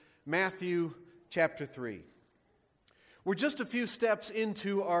Matthew chapter 3. We're just a few steps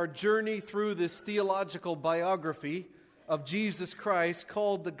into our journey through this theological biography of Jesus Christ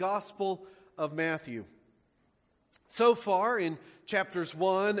called the Gospel of Matthew. So far in chapters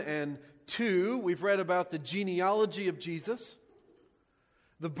 1 and 2, we've read about the genealogy of Jesus,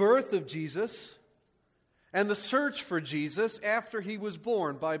 the birth of Jesus, and the search for Jesus after he was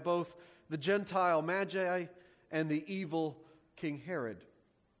born by both the Gentile Magi and the evil King Herod.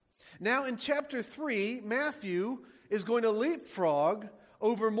 Now in chapter 3, Matthew is going to leapfrog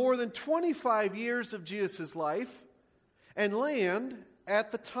over more than 25 years of Jesus' life and land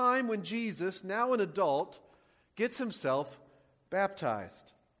at the time when Jesus, now an adult, gets himself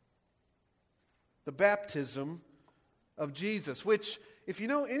baptized. The baptism of Jesus, which, if you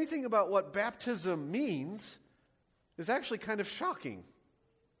know anything about what baptism means, is actually kind of shocking.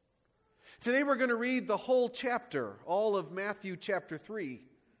 Today we're going to read the whole chapter, all of Matthew chapter 3,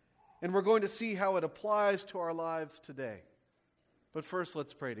 and we're going to see how it applies to our lives today. But first,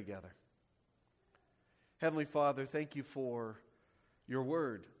 let's pray together. Heavenly Father, thank you for your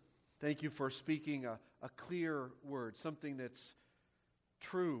word. Thank you for speaking a clear word, something that's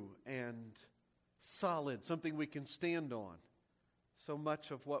true and solid, something we can stand on. So much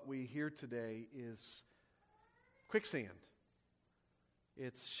of what we hear today is quicksand.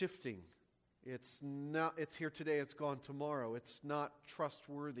 It's shifting. It's here today, it's gone tomorrow. It's not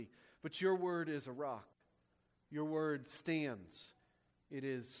trustworthy. But your word is a rock. Your word stands. It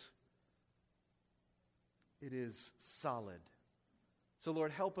is solid. So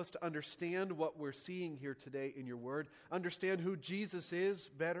Lord, help us to understand what we're seeing here today in your word. Understand who Jesus is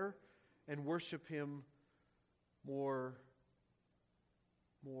better and worship him more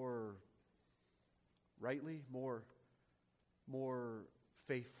rightly, more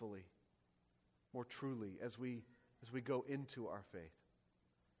faithfully, more truly as we go into our faith.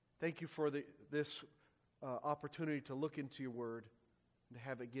 Thank you for this opportunity to look into your word and to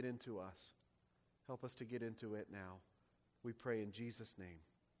have it get into us. Help us to get into it now. We pray in Jesus' name.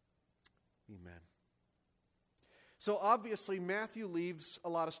 Amen. So obviously Matthew leaves a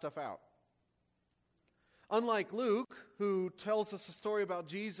lot of stuff out. Unlike Luke, who tells us a story about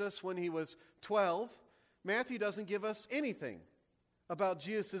Jesus when he was 12, Matthew doesn't give us anything about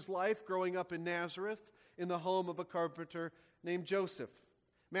Jesus' life growing up in Nazareth in the home of a carpenter named Joseph.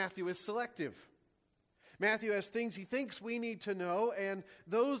 Matthew is selective. Matthew has things he thinks we need to know, and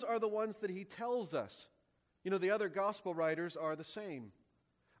those are the ones that he tells us. You know, the other gospel writers are the same.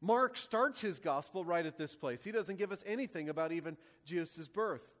 Mark starts his gospel right at this place. He doesn't give us anything about even Jesus'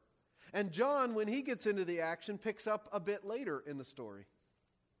 birth. And John, when he gets into the action, picks up a bit later in the story.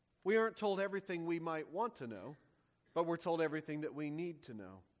 We aren't told everything we might want to know, but we're told everything that we need to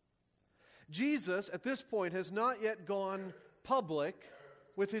know. Jesus, at this point, has not yet gone public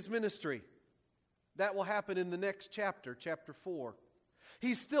with his ministry. That will happen in the next chapter, chapter 4.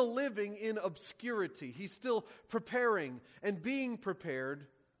 He's still living in obscurity. He's still preparing and being prepared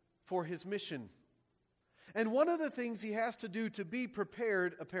for his mission. And one of the things he has to do to be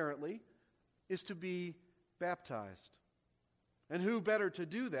prepared, apparently, is to be baptized. And who better to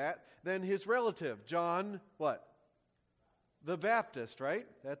do that than his relative, John, what? The Baptist, right?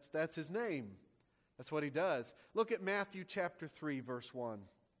 That's his name. That's what he does. Look at Matthew chapter 3, verse 1.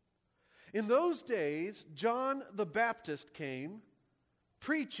 In those days, John the Baptist came,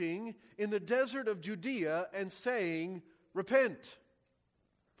 preaching in the desert of Judea and saying, "Repent,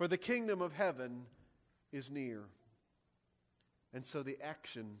 for the kingdom of heaven is near." And so the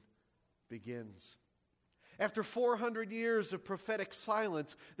action begins. After 400 years of prophetic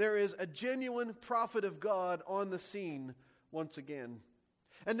silence, there is a genuine prophet of God on the scene once again.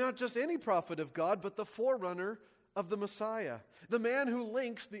 And not just any prophet of God, but the forerunner of the Messiah. The man who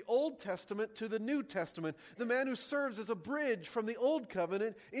links the Old Testament to the New Testament. The man who serves as a bridge from the Old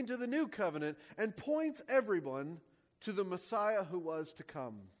Covenant into the New Covenant and points everyone to the Messiah who was to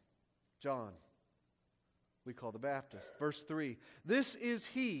come. John, we call the Baptist. Verse 3, "This is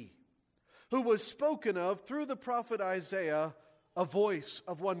he who was spoken of through the prophet Isaiah, a voice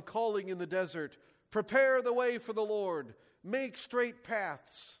of one calling in the desert, 'Prepare the way for the Lord, make straight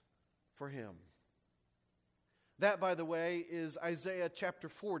paths for him.'" That, by the way, is Isaiah chapter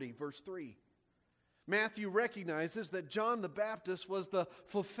 40, verse 3. Matthew recognizes that John the Baptist was the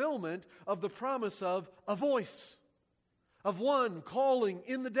fulfillment of the promise of a voice, of one calling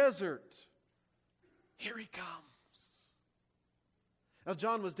in the desert. Here he comes. Now,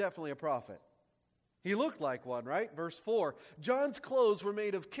 John was definitely a prophet. He looked like one, right? Verse 4, John's clothes were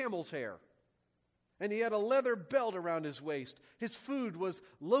made of camel's hair, and he had a leather belt around his waist. His food was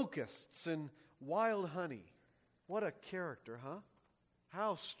locusts and wild honey. What a character, huh?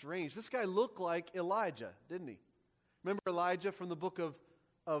 How strange. This guy looked like Elijah, didn't he? Remember Elijah from the book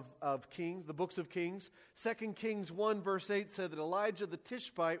of Kings, the books of Kings? 2 Kings 1 verse 8 said that Elijah the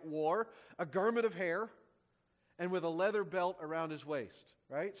Tishbite wore a garment of hair and with a leather belt around his waist,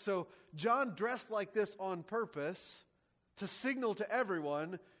 right? So John dressed like this on purpose to signal to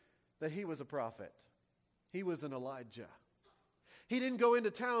everyone that he was a prophet. He was an Elijah. He didn't go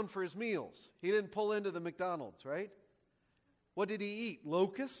into town for his meals. He didn't pull into the McDonald's, right? What did he eat?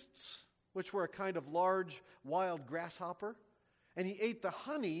 Locusts, which were a kind of large wild grasshopper. And he ate the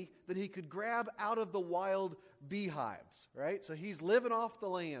honey that he could grab out of the wild beehives, right? So he's living off the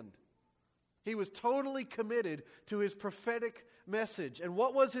land. He was totally committed to his prophetic message. And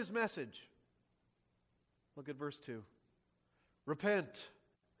what was his message? Look at verse 2. Repent,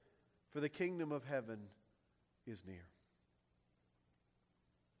 for the kingdom of heaven is near.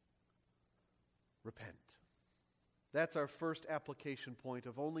 Repent. That's our first application point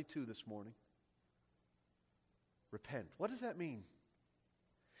of only 2 this morning. Repent. What does that mean?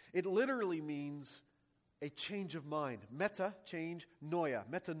 It literally means a change of mind. Meta, change, noia,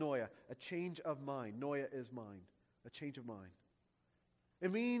 metanoia, a change of mind. Noia is mind, a change of mind.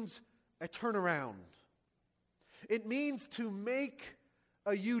 It means a turnaround. It means to make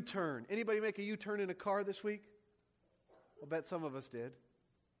a U-turn. Anybody make a U-turn in a car this week? I'll bet some of us did.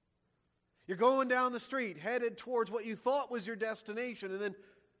 You're going down the street, headed towards what you thought was your destination, and then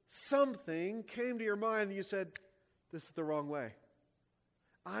something came to your mind and you said, this is the wrong way.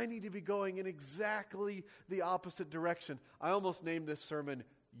 I need to be going in exactly the opposite direction. I almost named this sermon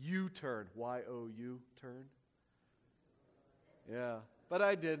U-turn. Y-O-U, turn. Yeah, but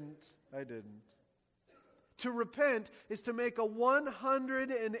I didn't. To repent is to make a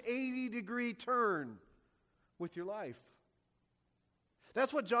 180-degree turn with your life.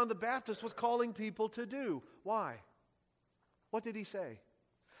 That's what John the Baptist was calling people to do. Why? What did he say?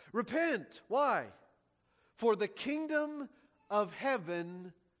 Repent. Why? For the kingdom of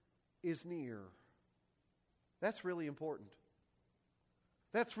heaven is near. That's really important.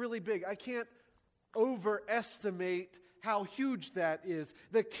 That's really big. I can't overestimate how huge that is.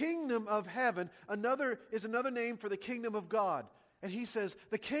 The kingdom of heaven is another name for the kingdom of God. And he says,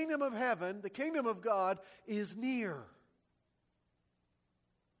 the kingdom of heaven, the kingdom of God is near.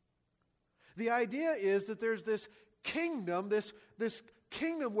 The idea is that there's this kingdom, this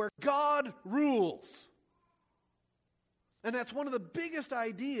kingdom where God rules. And that's one of the biggest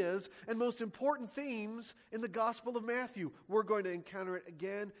ideas and most important themes in the Gospel of Matthew. We're going to encounter it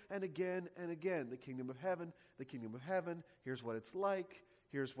again and again and again. The kingdom of heaven, the kingdom of heaven. Here's what it's like.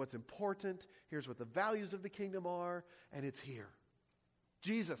 Here's what's important. Here's what the values of the kingdom are. And it's here.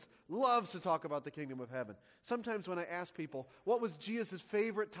 Jesus loves to talk about the kingdom of heaven. Sometimes when I ask people, what was Jesus'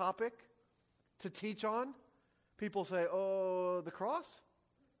 favorite topic to teach on? People say, oh, the cross?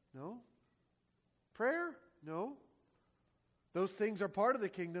 No. Prayer? No. Those things are part of the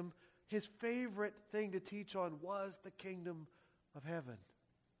kingdom. His favorite thing to teach on was the kingdom of heaven.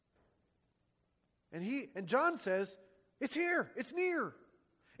 And John says, it's here, it's near,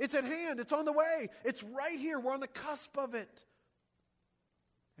 it's at hand, it's on the way, it's right here, we're on the cusp of it.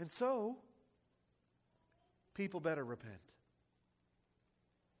 And so, people better repent.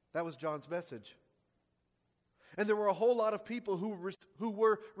 That was John's message. And there were a whole lot of people who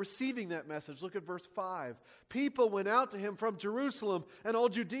were receiving that message. Look at verse 5. People went out to him from Jerusalem and all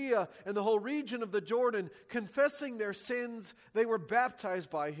Judea and the whole region of the Jordan, confessing their sins. They were baptized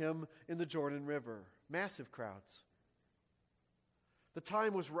by him in the Jordan River. Massive crowds. The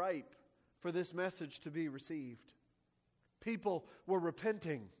time was ripe for this message to be received. People were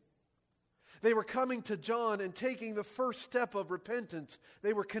repenting. They were coming to John and taking the first step of repentance.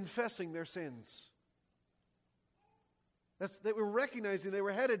 They were confessing their sins. They were recognizing they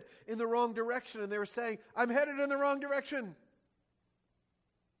were headed in the wrong direction, and they were saying, I'm headed in the wrong direction.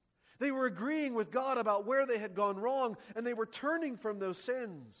 They were agreeing with God about where they had gone wrong, and they were turning from those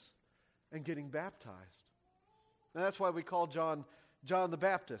sins and getting baptized. Now that's why we call John the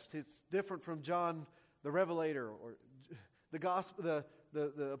Baptist. It's different from John the Revelator or the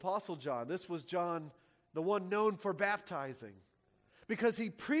Apostle John. This was John, the one known for baptizing, because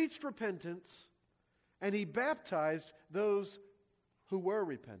he preached repentance and he baptized those who were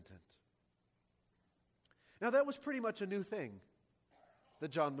repentant. Now that was pretty much a new thing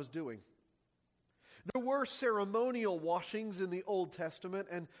that John was doing. There were ceremonial washings in the Old Testament,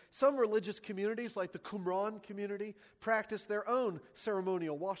 and some religious communities, like the Qumran community, practiced their own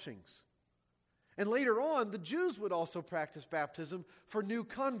ceremonial washings. And later on, the Jews would also practice baptism for new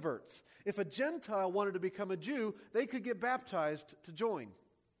converts. If a Gentile wanted to become a Jew, they could get baptized to join.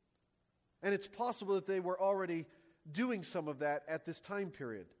 And it's possible that they were already doing some of that at this time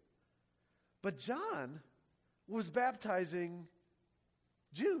period. But John was baptizing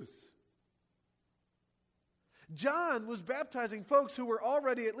Jews. John was baptizing folks who were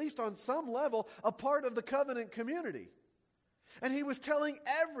already, at least on some level, a part of the covenant community. And he was telling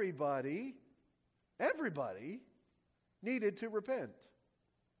everybody needed to repent.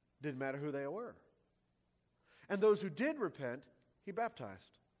 Didn't matter who they were. And those who did repent, he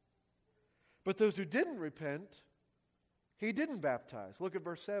baptized. But those who didn't repent, he didn't baptize. Look at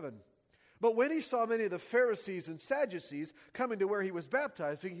verse 7. But when he saw many of the Pharisees and Sadducees coming to where he was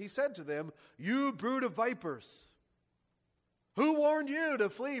baptizing, he said to them, "You brood of vipers, who warned you to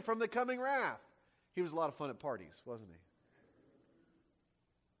flee from the coming wrath?" He was a lot of fun at parties, wasn't he?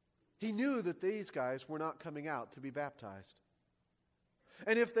 He knew that these guys were not coming out to be baptized.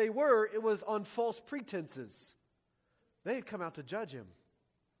 And if they were, it was on false pretenses. They had come out to judge him.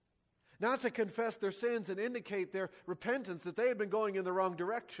 Not to confess their sins and indicate their repentance that they had been going in the wrong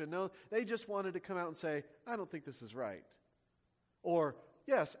direction. No, they just wanted to come out and say, "I don't think this is right." Or,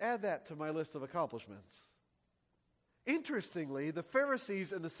 "Yes, add that to my list of accomplishments." Interestingly, the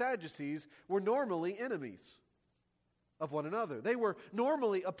Pharisees and the Sadducees were normally enemies of one another. They were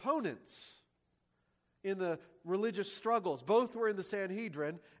normally opponents in the religious struggles. Both were in the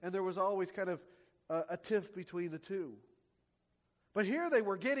Sanhedrin, and there was always kind of a tiff between the two. But here they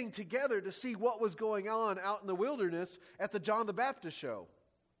were getting together to see what was going on out in the wilderness at the John the Baptist show.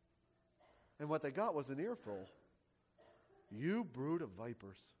 And what they got was an earful. "You brood of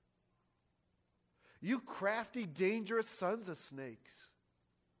vipers. You crafty, dangerous sons of snakes.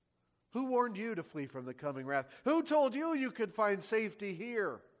 Who warned you to flee from the coming wrath? Who told you you could find safety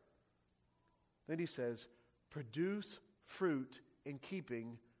here?" Then he says, "Produce fruit in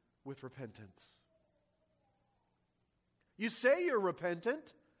keeping with repentance." You say you're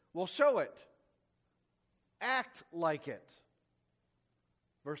repentant? Well, show it. Act like it.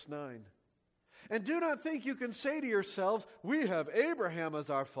 Verse 9. "And do not think you can say to yourselves, 'We have Abraham as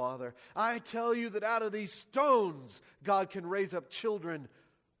our father.' I tell you that out of these stones God can raise up children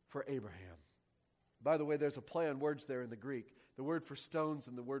for Abraham." By the way, there's a play on words there in the Greek. The word for stones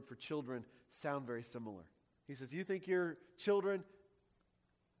and the word for children sound very similar. He says, "You think you're children?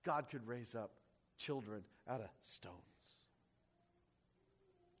 God could raise up children out of stones."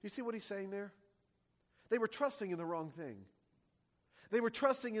 Do you see what he's saying there? They were trusting in the wrong thing. They were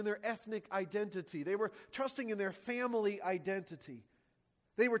trusting in their ethnic identity. They were trusting in their family identity.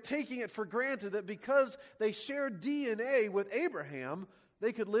 They were taking it for granted that because they shared DNA with Abraham,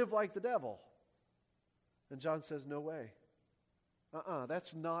 they could live like the devil. And John says, "No way.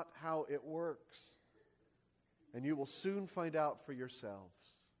 That's not how it works. And you will soon find out for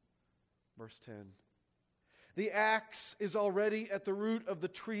yourselves." Verse 10. "The axe is already at the root of the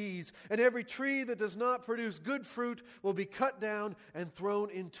trees, and every tree that does not produce good fruit will be cut down and thrown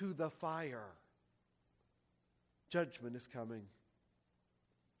into the fire." Judgment is coming.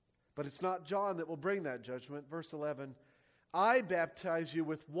 But it's not John that will bring that judgment. Verse 11, "I baptize you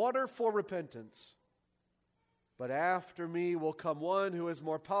with water for repentance. But after me will come one who is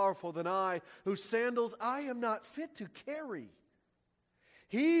more powerful than I, whose sandals I am not fit to carry.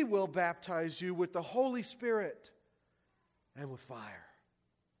 He will baptize you with the Holy Spirit and with fire.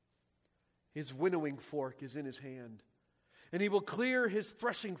 His winnowing fork is in his hand, and he will clear his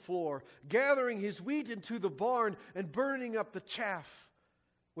threshing floor, gathering his wheat into the barn and burning up the chaff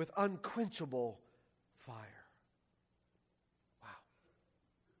with unquenchable fire." Wow.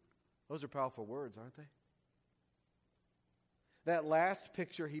 Those are powerful words, aren't they? That last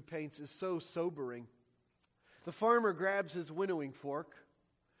picture he paints is so sobering. The farmer grabs his winnowing fork,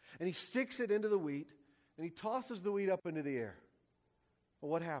 and he sticks it into the wheat, and he tosses the wheat up into the air. Well,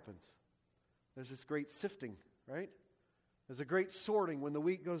 what happens? There's this great sifting, right? There's a great sorting when the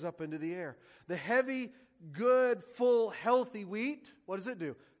wheat goes up into the air. The heavy, good, full, healthy wheat, what does it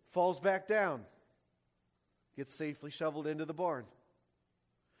do? Falls back down. Gets safely shoveled into the barn.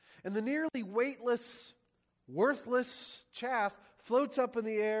 And the nearly weightless, worthless chaff floats up in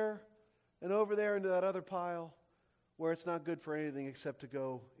the air and over there into that other pile, where it's not good for anything except to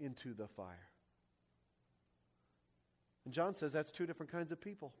go into the fire. And John says that's two different kinds of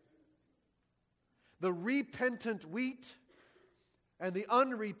people. The repentant wheat and the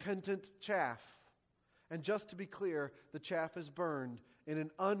unrepentant chaff. And just to be clear, the chaff is burned in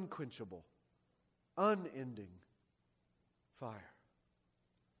an unquenchable, unending fire.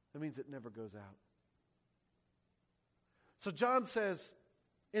 That means it never goes out. So John says,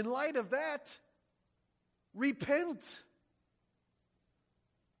 in light of that, repent.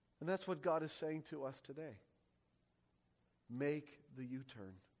 And that's what God is saying to us today. Make the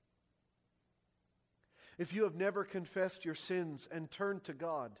U-turn. If you have never confessed your sins and turned to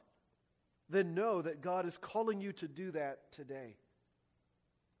God, then know that God is calling you to do that today.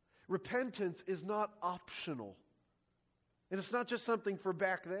 Repentance is not optional. And it's not just something for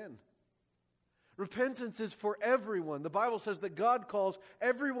back then. Repentance is for everyone. The Bible says that God calls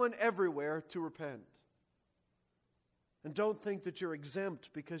everyone everywhere to repent. And don't think that you're exempt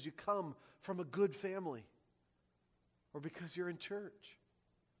because you come from a good family or because you're in church.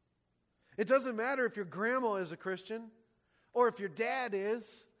 It doesn't matter if your grandma is a Christian or if your dad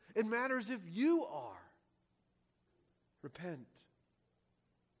is. It matters if you are. Repent.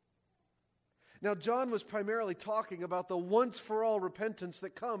 Now, John was primarily talking about the once-for-all repentance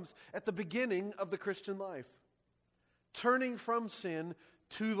that comes at the beginning of the Christian life. Turning from sin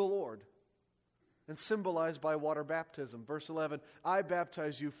to the Lord. And symbolized by water baptism. Verse 11, I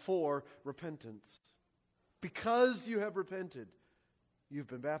baptize you for repentance. Because you have repented, you've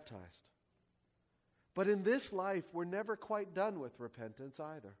been baptized. But in this life, we're never quite done with repentance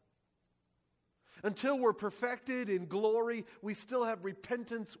either. Until we're perfected in glory, we still have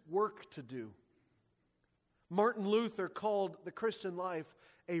repentance work to do. Martin Luther called the Christian life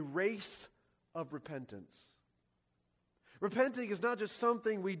a race of repentance. Repenting is not just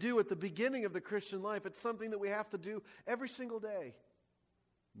something we do at the beginning of the Christian life. It's something that we have to do every single day.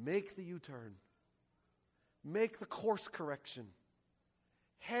 Make the U-turn. Make the course correction.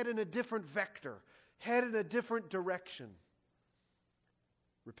 Head in a different vector. Head in a different direction.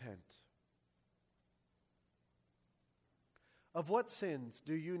 Repent. Of what sins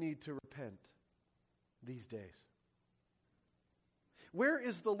do you need to repent these days? Where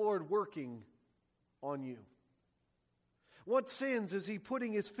is the Lord working on you? What sins is He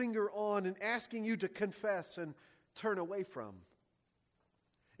putting His finger on and asking you to confess and turn away from?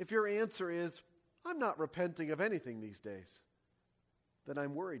 If your answer is, I'm not repenting of anything these days, then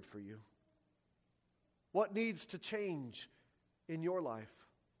I'm worried for you. What needs to change in your life?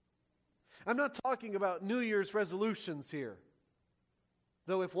 I'm not talking about New Year's resolutions here.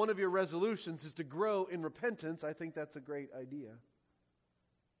 Though if one of your resolutions is to grow in repentance, I think that's a great idea.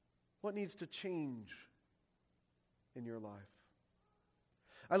 What needs to change in your life?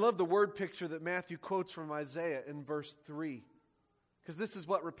 I love the word picture that Matthew quotes from Isaiah in verse 3. Because this is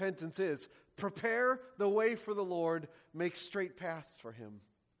what repentance is. Prepare the way for the Lord, make straight paths for Him.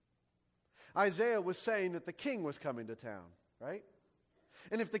 Isaiah was saying that the king was coming to town, right?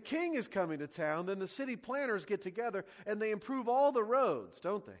 And if the king is coming to town, then the city planners get together and they improve all the roads,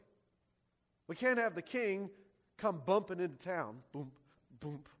 don't they? We can't have the king come bumping into town. Boom,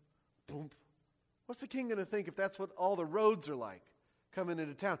 boom, boom. What's the king going to think if that's what all the roads are like coming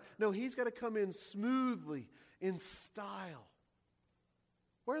into town? No, he's got to come in smoothly, in style.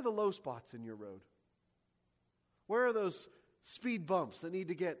 Where are the low spots in your road? Where are those speed bumps that need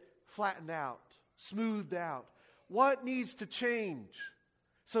to get flattened out, smoothed out? What needs to change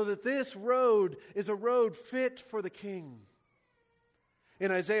so that this road is a road fit for the king?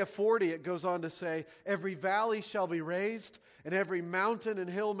 In Isaiah 40, it goes on to say, every valley shall be raised, and every mountain and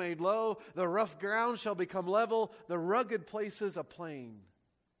hill made low. The rough ground shall become level, the rugged places a plain.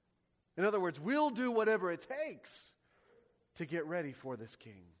 In other words, we'll do whatever it takes to get ready for this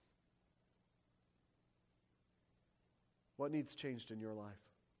king. What needs changed in your life?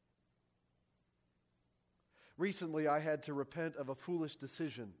 Recently, I had to repent of a foolish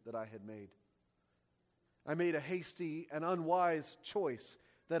decision that I had made. I made a hasty and unwise choice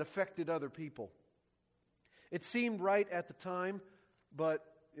that affected other people. It seemed right at the time, but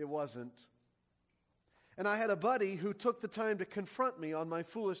it wasn't. And I had a buddy who took the time to confront me on my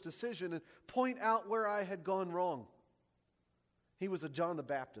foolish decision and point out where I had gone wrong. He was a John the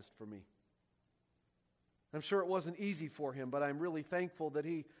Baptist for me. I'm sure it wasn't easy for him, but I'm really thankful that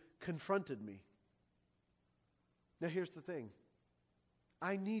he confronted me. Now here's the thing.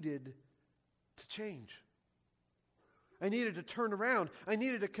 I needed to change. I needed to turn around. I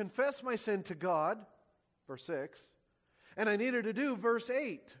needed to confess my sin to God, verse 6. And I needed to do verse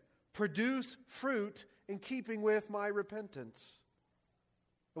 8, produce fruit in keeping with my repentance.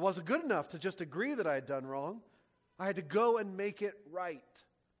 It wasn't good enough to just agree that I had done wrong. I had to go and make it right.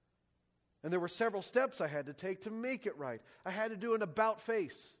 And there were several steps I had to take to make it right. I had to do an about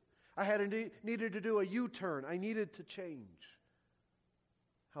face. I needed to do a U-turn. I needed to change.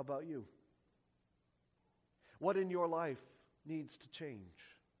 How about you? What in your life needs to change?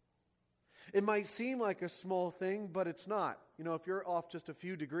 It might seem like a small thing, but it's not. You know, if you're off just a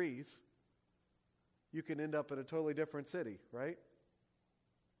few degrees, you can end up in a totally different city, right?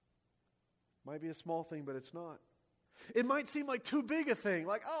 Might be a small thing, but it's not. It might seem like too big a thing,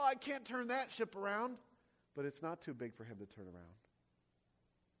 like, oh, I can't turn that ship around, but it's not too big for Him to turn around.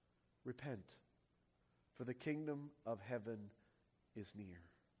 Repent, for the kingdom of heaven is near.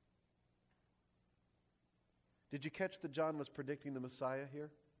 Did you catch that John was predicting the Messiah here?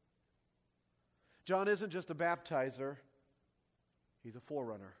 John isn't just a baptizer, he's a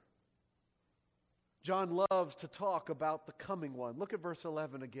forerunner. John loves to talk about the coming one. Look at verse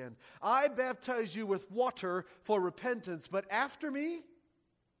 11 again. I baptize you with water for repentance, but after me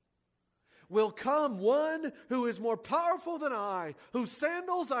will come one who is more powerful than I, whose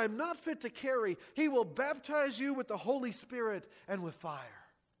sandals I am not fit to carry. He will baptize you with the Holy Spirit and with fire.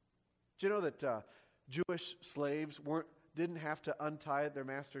 Do you know that Jewish slaves didn't have to untie their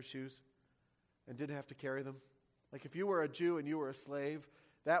master's shoes and didn't have to carry them? Like if you were a Jew and you were a slave,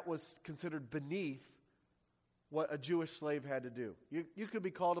 that was considered beneath what a Jewish slave had to do. You could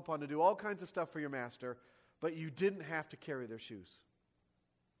be called upon to do all kinds of stuff for your master, but you didn't have to carry their shoes.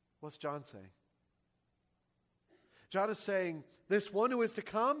 What's John saying? John is saying, this one who is to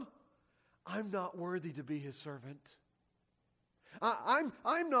come, I'm not worthy to be his servant.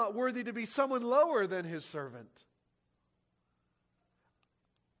 I'm not worthy to be someone lower than his servant.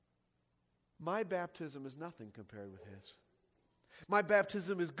 My baptism is nothing compared with his. My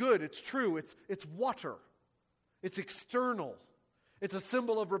baptism is good, it's true, it's water. It's external. It's a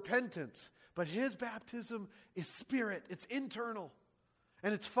symbol of repentance. But his baptism is spirit, it's internal.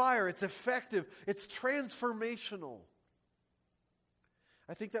 And it's fire, it's effective, it's transformational.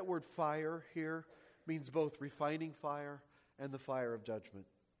 I think that word fire here means both refining fire and the fire of judgment.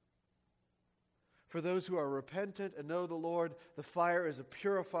 For those who are repentant and know the Lord, the fire is a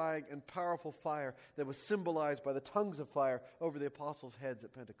purifying and powerful fire that was symbolized by the tongues of fire over the apostles' heads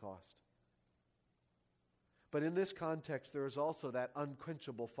at Pentecost. But in this context, there is also that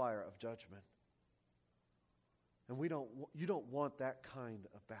unquenchable fire of judgment. And you don't want that kind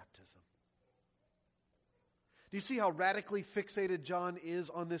of baptism. Do you see how radically fixated John is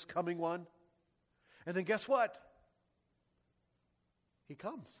on this coming one? And then guess what? He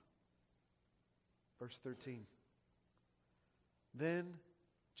comes. Verse 13. Then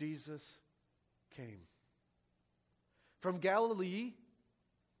Jesus came from Galilee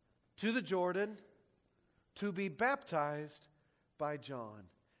to the Jordan to be baptized by John.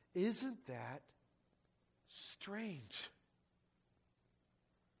 Isn't that strange?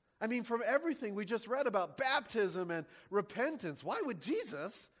 I mean, from everything we just read about baptism and repentance, why would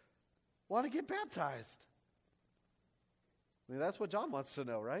Jesus want to get baptized? I mean, that's what John wants to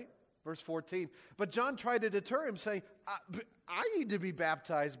know, right? Verse 14. But John tried to deter him, saying, I need to be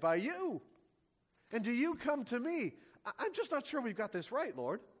baptized by you. And do you come to me? I'm just not sure we've got this right,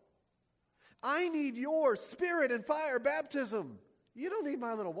 Lord. I need your spirit and fire baptism. You don't need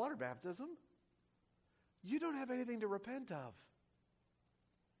my little water baptism. You don't have anything to repent of.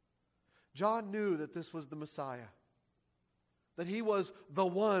 John knew that this was the Messiah, that he was the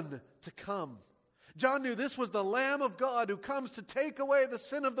one to come. John knew this was the Lamb of God who comes to take away the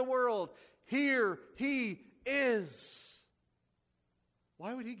sin of the world. Here he is.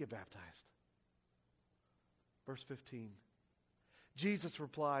 Why would he get baptized? Verse 15. Jesus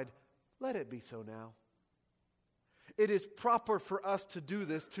replied, let it be so now. It is proper for us to do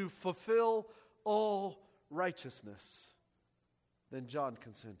this to fulfill all righteousness. Then John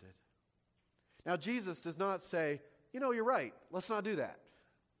consented. Now Jesus does not say, you're right, let's not do that.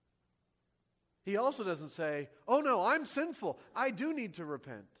 He also doesn't say, oh no, I'm sinful, I do need to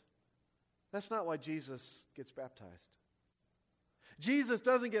repent. That's not why Jesus gets baptized. Jesus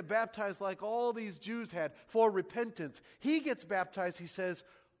doesn't get baptized like all these Jews had for repentance. He gets baptized, he says,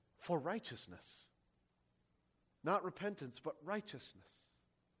 for righteousness. Not repentance, but righteousness.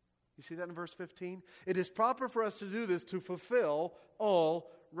 You see that in verse 15? It is proper for us to do this to fulfill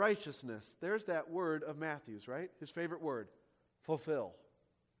all righteousness. There's that word of Matthew's, right? His favorite word, fulfill.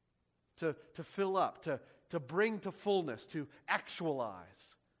 To fill up, to bring to fullness, to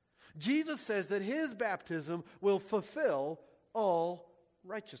actualize. Jesus says that his baptism will fulfill all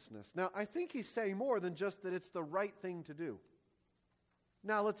righteousness. Now, I think he's saying more than just that it's the right thing to do.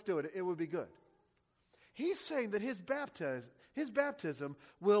 Now, let's do it. It would be good. He's saying that his baptism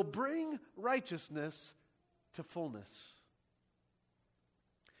will bring righteousness to fullness.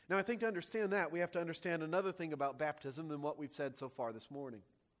 Now, I think to understand that, we have to understand another thing about baptism than what we've said so far this morning.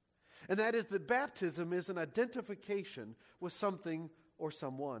 And that is that baptism is an identification with something or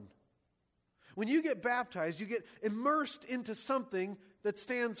someone. When you get baptized, you get immersed into something that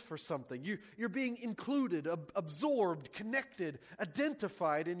stands for something. You're being included, absorbed, connected,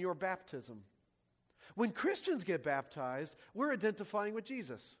 identified in your baptism. When Christians get baptized, we're identifying with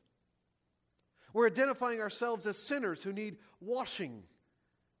Jesus. We're identifying ourselves as sinners who need washing.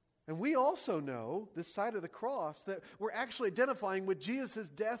 And we also know, this side of the cross, that we're actually identifying with Jesus'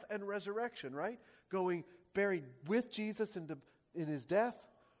 death and resurrection, right? going buried with Jesus in his death,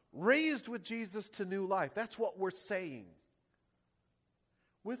 raised with Jesus to new life. That's what we're saying.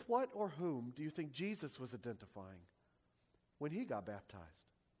 With what or whom do you think Jesus was identifying when he got baptized?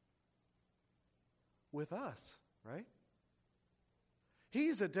 With us, right?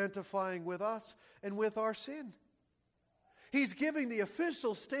 He's identifying with us and with our sin. He's giving the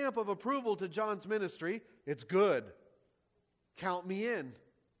official stamp of approval to John's ministry. It's good. Count me in.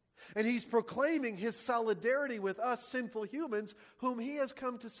 And he's proclaiming his solidarity with us sinful humans whom he has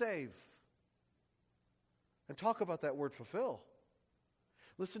come to save. And talk about that word fulfill.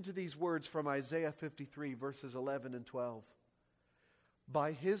 Listen to these words from Isaiah 53, verses 11 and 12.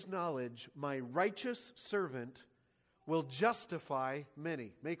 By his knowledge, my righteous servant will justify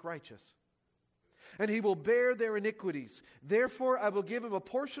many, make righteous. And he will bear their iniquities. Therefore, I will give him a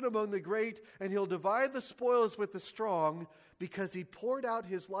portion among the great, and he'll divide the spoils with the strong, because he poured out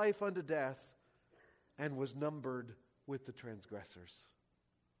his life unto death and was numbered with the transgressors.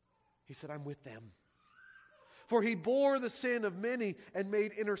 He said, I'm with them. For he bore the sin of many and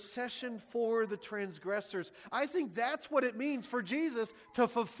made intercession for the transgressors. I think that's what it means for Jesus to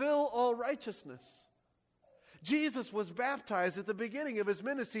fulfill all righteousness. Jesus was baptized at the beginning of his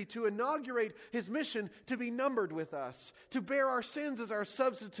ministry to inaugurate his mission to be numbered with us, to bear our sins as our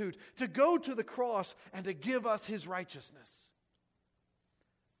substitute, to go to the cross and to give us his righteousness.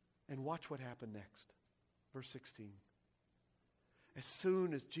 And watch what happened next. Verse 16. As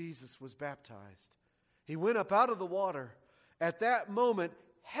soon as Jesus was baptized, he went up out of the water. At that moment,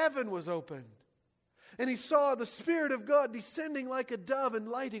 heaven was opened, and he saw the Spirit of God descending like a dove and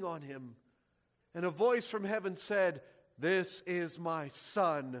lighting on him. And a voice from heaven said, This is my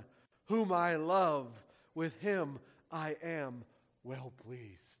Son, whom I love. With him I am well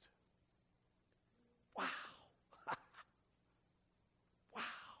pleased. Wow. Wow.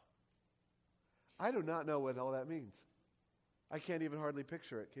 I do not know what all that means. I can't even hardly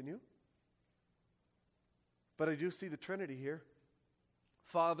picture it. Can you? But I do see the Trinity here.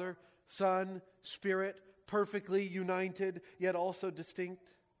 Father, Son, Spirit, perfectly united, yet also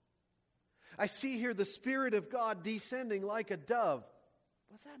distinct. I see here the Spirit of God descending like a dove.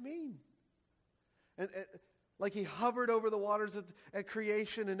 What's that mean? And like he hovered over the waters at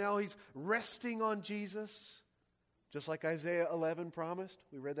creation, and now he's resting on Jesus, just like Isaiah 11 promised.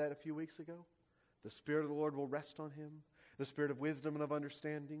 We read that a few weeks ago. The Spirit of the Lord will rest on him. The Spirit of wisdom and of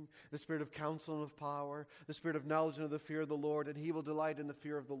understanding, the Spirit of counsel and of power, the Spirit of knowledge and of the fear of the Lord, and he will delight in the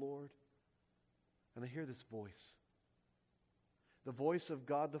fear of the Lord. And I hear this voice. The voice of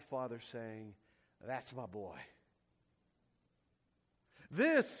God the Father saying, That's my boy.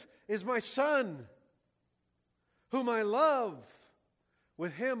 This is my Son, whom I love.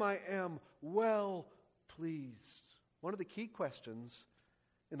 With him I am well pleased. One of the key questions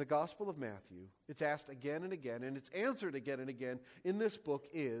in the Gospel of Matthew, it's asked again and again, and it's answered again and again in this book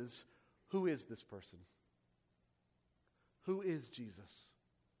is, who is this person? Who is Jesus?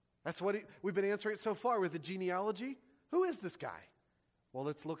 That's what we've been answering it so far with the genealogy. Who is this guy? Well,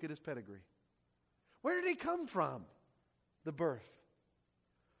 let's look at his pedigree. Where did he come from? The birth.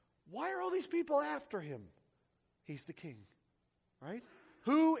 Why are all these people after him? He's the king, right?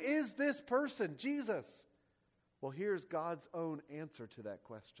 Who is this person? Jesus. Well, here's God's own answer to that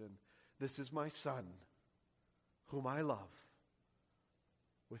question. This is my Son, whom I love.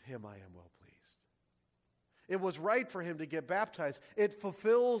 With him I am well pleased. It was right for him to get baptized. It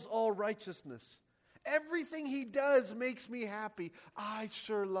fulfills all righteousness. Everything he does makes me happy. I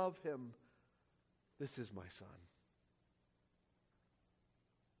sure love him. This is my Son.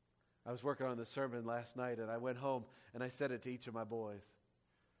 I was working on this sermon last night, and I went home and I said it to each of my boys.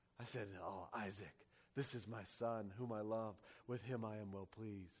 I said, Oh, Isaac, this is my Son, whom I love. With him I am well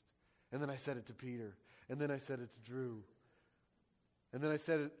pleased. And then I said it to Peter. And then I said it to Drew. And then I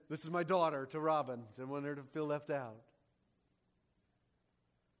said it, this is my daughter, to Robin. Didn't want her to feel left out.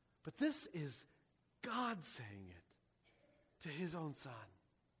 But this is God saying it to his own Son.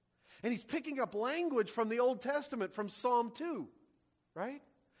 And he's picking up language from the Old Testament, from Psalm 2, right?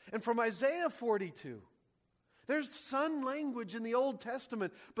 And from Isaiah 42. There's son language in the Old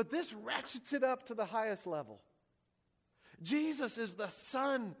Testament, but this ratchets it up to the highest level. Jesus is the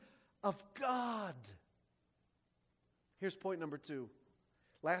Son of God. Here's point number 2.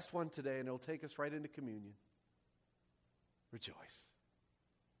 Last one today, and it'll take us right into communion. Rejoice.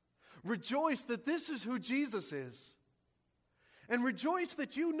 Rejoice that this is who Jesus is. And rejoice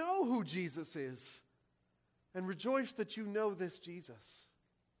that you know who Jesus is. And rejoice that you know this Jesus.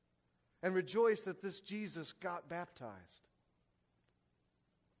 And rejoice that this Jesus got baptized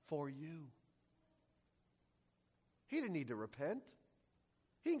for you. He didn't need to repent.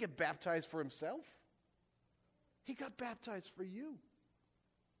 He didn't get baptized for himself. He got baptized for you.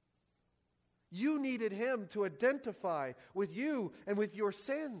 You needed him to identify with you and with your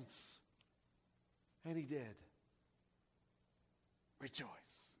sins. And he did. Rejoice.